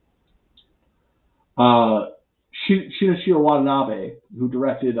 Shinichiro Watanabe, who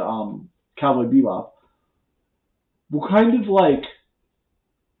directed Cowboy Bebop, will kind of like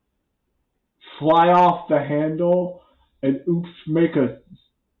fly off the handle and oops, make a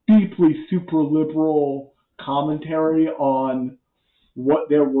deeply super liberal commentary on what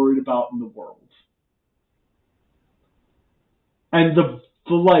they're worried about in the world. And the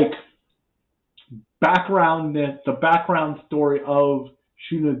like the background story of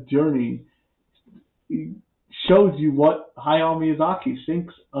Shuna's journey shows you what Hayao Miyazaki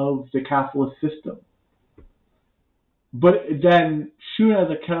thinks of the capitalist system. But then Shuna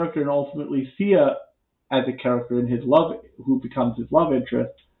as a character, and ultimately Sia as a character in his love, who becomes his love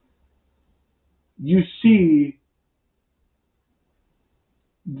interest, you see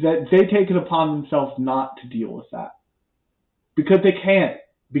that they take it upon themselves not to deal with that because they can't.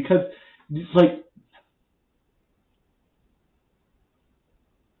 Because it's like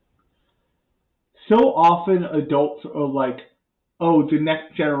so often adults are like, "Oh, the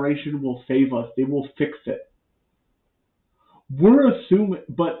next generation will save us. They will fix it." We're assuming,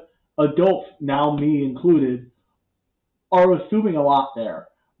 but adults, now me included, are assuming a lot there.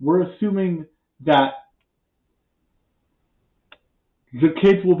 We're assuming that the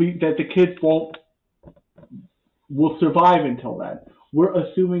kids will survive until then. We're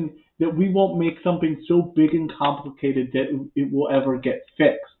assuming that we won't make something so big and complicated that it will ever get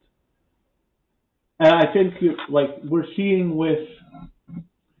fixed. And I think like we see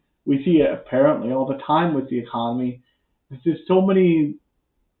it apparently all the time with the economy. There's just so many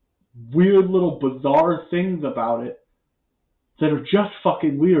weird little bizarre things about it that are just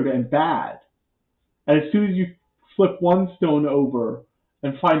fucking weird and bad. And as soon as you flip one stone over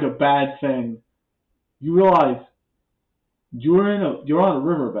and find a bad thing, you realize you're on a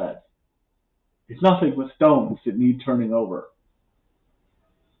riverbed. It's nothing but stones that need turning over.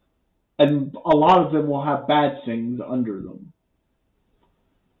 And a lot of them will have bad things under them.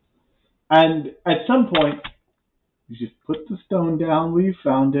 And at some point, you just put the stone down where you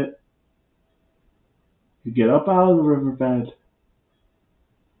found it. You get up out of the riverbed,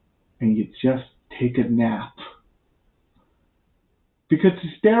 and you just take a nap. Because to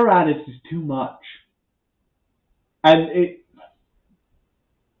stare at it is too much. And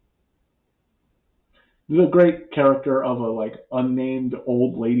there's a great character of a like unnamed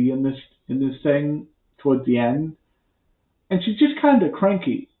old lady in this thing towards the end, and she's just kind of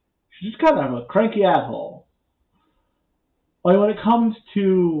cranky. She's just kind of a cranky asshole. Like when it comes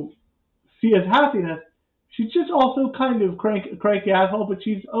to Sia's happiness, she's just also kind of cranky asshole, but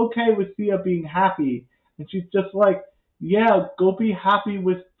she's okay with Sia being happy, and she's just like, yeah, go be happy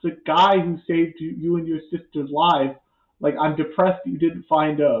with the guy who saved you and your sister's lives. Like, I'm depressed that you didn't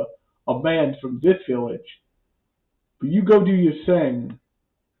find a man from this village, but you go do your thing.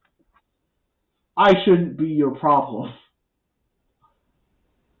 I shouldn't be your problem.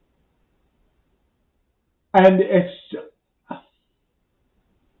 And it's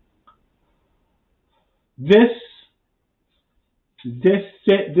this this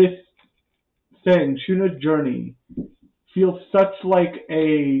thing, Shuna's journey, feels such like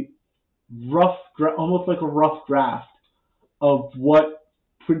a almost like a rough draft of what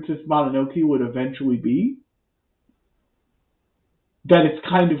Princess Mononoke would eventually be. That it's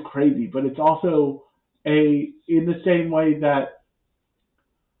kind of crazy, but it's also in the same way that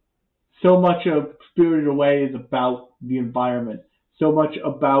so much of Spirited Away is about the environment, so much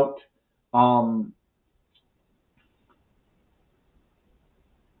about um,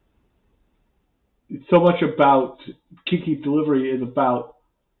 Kiki's Delivery is about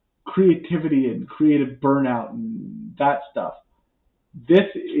creativity and creative burnout and that stuff. This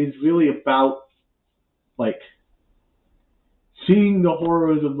is really about like seeing the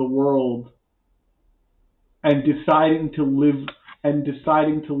horrors of the world and deciding to live in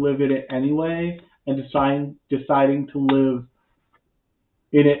it anyway, and deciding to live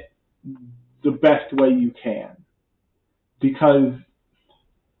in it the best way you can. Because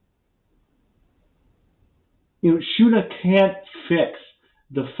Shuna can't fix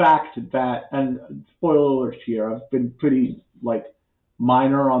the fact that, and spoiler alert here, I've been pretty like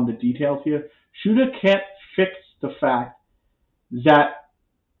minor on the details here. Shuna can't fix the fact that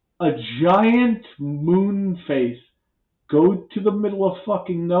a giant moon face go to the middle of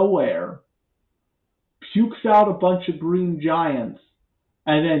fucking nowhere, pukes out a bunch of green giants,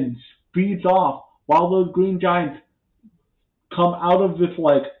 and then speeds off while those green giants come out of this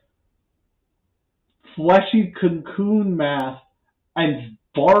like fleshy cocoon mass and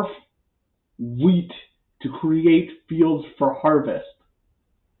barf wheat to create fields for harvest.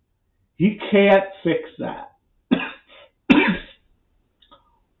 He can't fix that.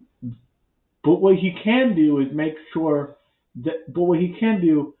 But what he can do is make sure that. But what he can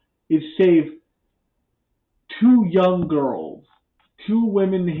do is save two young girls, two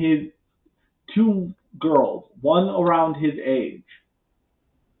women, two girls, one around his age,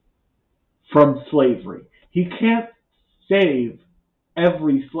 from slavery. He can't save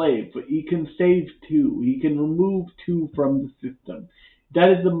every slave, but he can save two. He can remove two from the system. That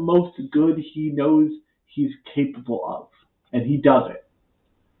is the most good he knows he's capable of, and he does it.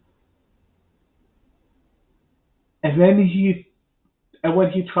 And when he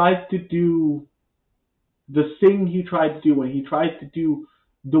tries to do the thing he tried to do, when he tried to do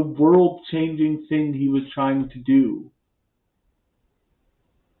the world-changing thing he was trying to do,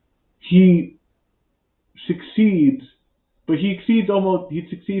 he succeeds, but he succeeds almost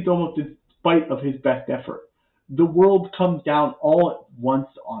in spite of his best effort. The world comes down all at once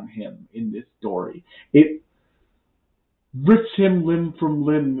on him in this story. It rips him limb from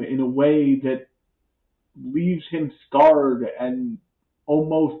limb in a way that leaves him scarred and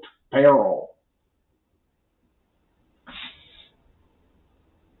almost feral.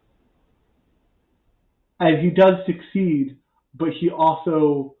 And he does succeed, but he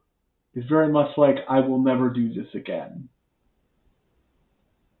also is very much like, I will never do this again.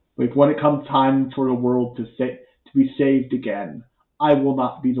 Like, when it comes time for the world to be saved again, I will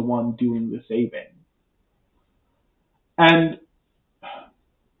not be the one doing the saving. And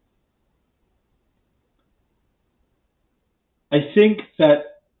I think that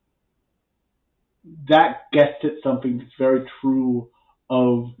gets at something that's very true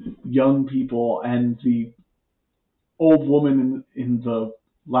of young people, and the old woman in the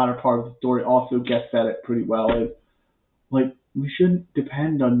latter part of the story also gets at it pretty well. Is like, we shouldn't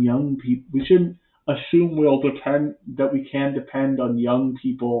depend on young people. We shouldn't assume that we can depend on young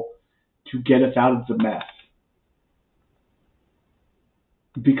people to get us out of the mess.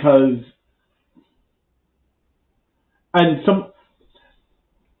 Because, and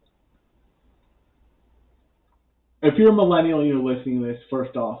if you're a millennial and you're listening to this,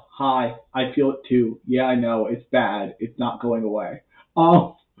 first off, hi, I feel it too. Yeah, I know, it's bad. It's not going away.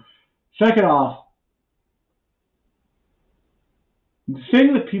 Second off, the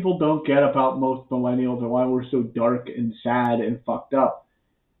thing that people don't get about most millennials and why we're so dark and sad and fucked up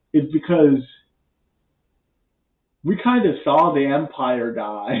is because we kind of saw the empire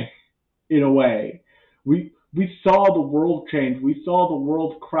die in a way. We saw the world change. We saw the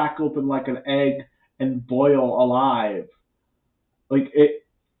world crack open like an egg and boil alive. Like it,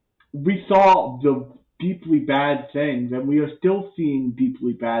 we saw the deeply bad things, and we are still seeing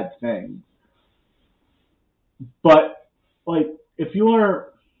deeply bad things. But like, if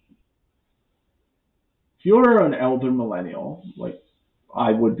you're an elder millennial, like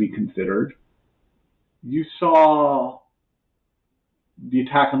I would be considered, you saw the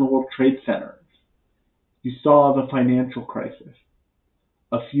attack on the World Trade Center. You saw the financial crisis.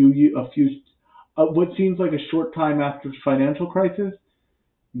 What seems like a short time after the financial crisis,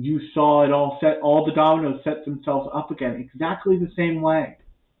 you saw it all the dominoes set themselves up again exactly the same way.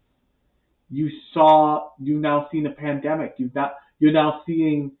 You've now seen a pandemic. You're now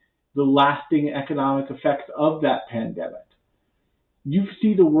seeing the lasting economic effects of that pandemic. You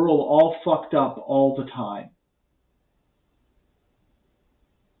see the world all fucked up all the time.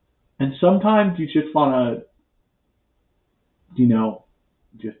 And sometimes you just want to,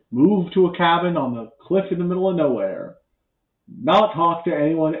 just move to a cabin on the cliff in the middle of nowhere. Not talk to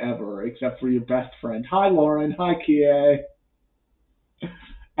anyone ever except for your best friend. Hi, Lauren. Hi, Kie.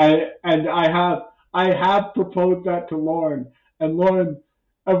 And I have proposed that to Lauren. And Lauren,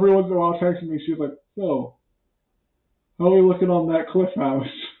 every once in a while, texts me. She's like, "So, how are we looking on that cliff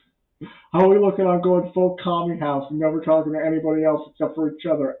house? How are we looking on going full commie house and never talking to anybody else except for each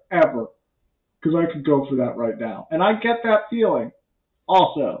other ever? Because I could go for that right now." And I get that feeling.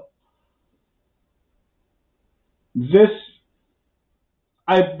 Also,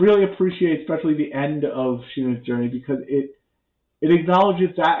 I really appreciate, especially the end of Shuna's journey, because it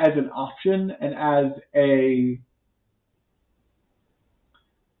acknowledges that as an option and as a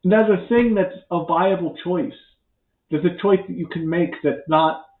thing that's a viable choice. There's a choice that you can make that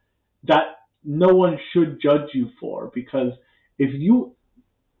no one should judge you for, because if you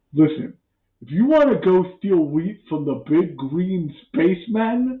want to go steal wheat from the big green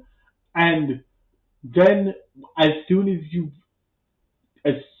spacemen and then as soon as you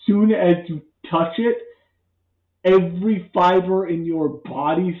as soon as you touch it, every fiber in your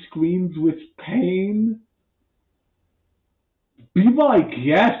body screams with pain. Be my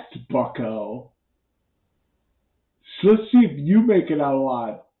guest, bucko. So let's see if you make it out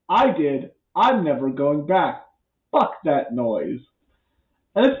alive. I did. I'm never going back. Fuck that noise.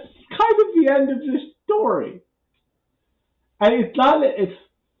 And it's kind of the end of this story. And it's not, it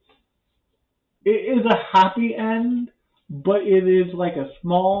is a happy end, but it is like a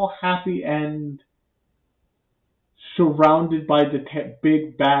small happy end surrounded by the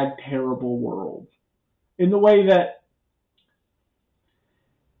big, bad, terrible world. In the way that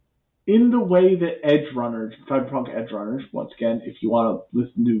Edge Runners, Cyberpunk Edge Runners, once again, if you want to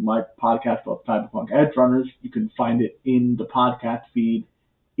listen to my podcast about Cyberpunk Edge Runners, you can find it in the podcast feed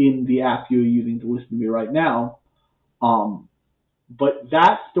in the app you're using to listen to me right now. But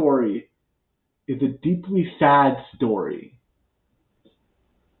that story is a deeply sad story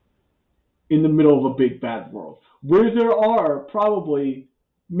in the middle of a big bad world, where there are probably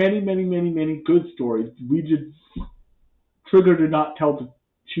many, many, many, many good stories. We just trigger to not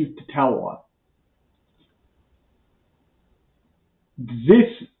choose to tell one. This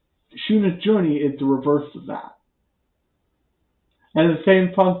Shuna's journey is the reverse of that. And in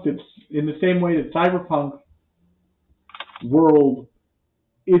the same way that Cyberpunk world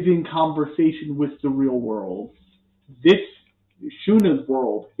is in conversation with the real world, this Shuna's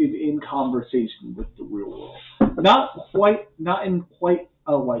world is in conversation with the real world. Not in quite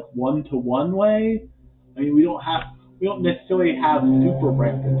a like one-to-one way. I mean, we don't necessarily have super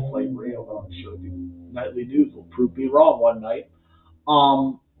rampant slavery, although I'm sure the nightly news will prove me wrong one night.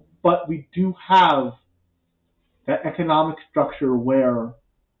 But we do have that economic structure where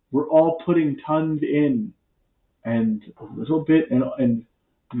we're all putting tons in and a little bit and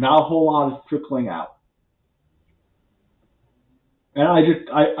not a whole lot is trickling out. And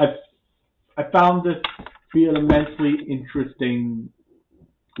I found this to be an immensely interesting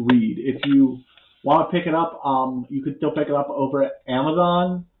read. If you want to pick it up, you can still pick it up over at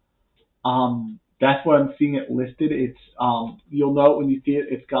Amazon. That's where I'm seeing it listed. It's you'll note when you see it,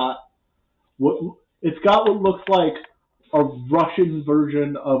 it's got what looks like a Russian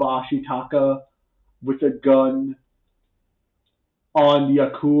version of Ashitaka with a gun on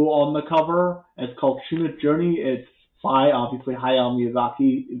Yaku on the cover. It's called Shuna's Journey. It's by obviously Hayao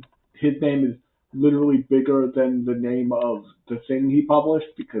Miyazaki. His name is literally bigger than the name of the thing he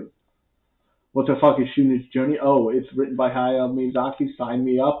published because what the fuck is Shuna's Journey? Oh, it's written by Hayao Miyazaki. Sign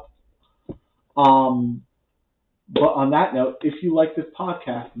me up. But on that note, if you like this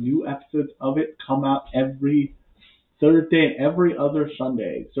podcast, new episodes of it come out every Thursday and every other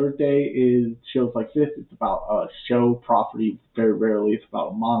Sunday. Thursday is shows like this. It's about a show property. Very rarely it's about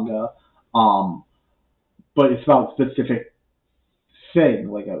a manga. But it's about a specific thing,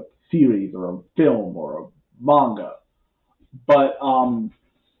 like a series or a film or a manga. But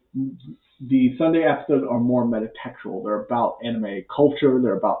the Sunday episodes are more metatextual. They're about anime culture.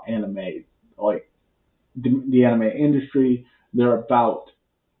 They're about anime, like the anime industry. They're about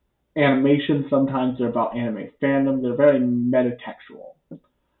animation. Sometimes they're about anime fandom. They're very metatextual.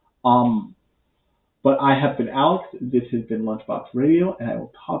 But I have been Alex. This has been Lunchbox Radio, and I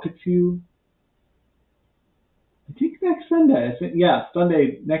will talk to you. I think next Sunday.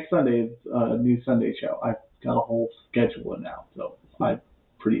 Next Sunday is a new Sunday show. I've got a whole schedule now, so I'm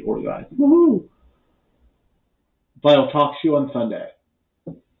pretty organized. Woohoo! But I'll talk to you on Sunday.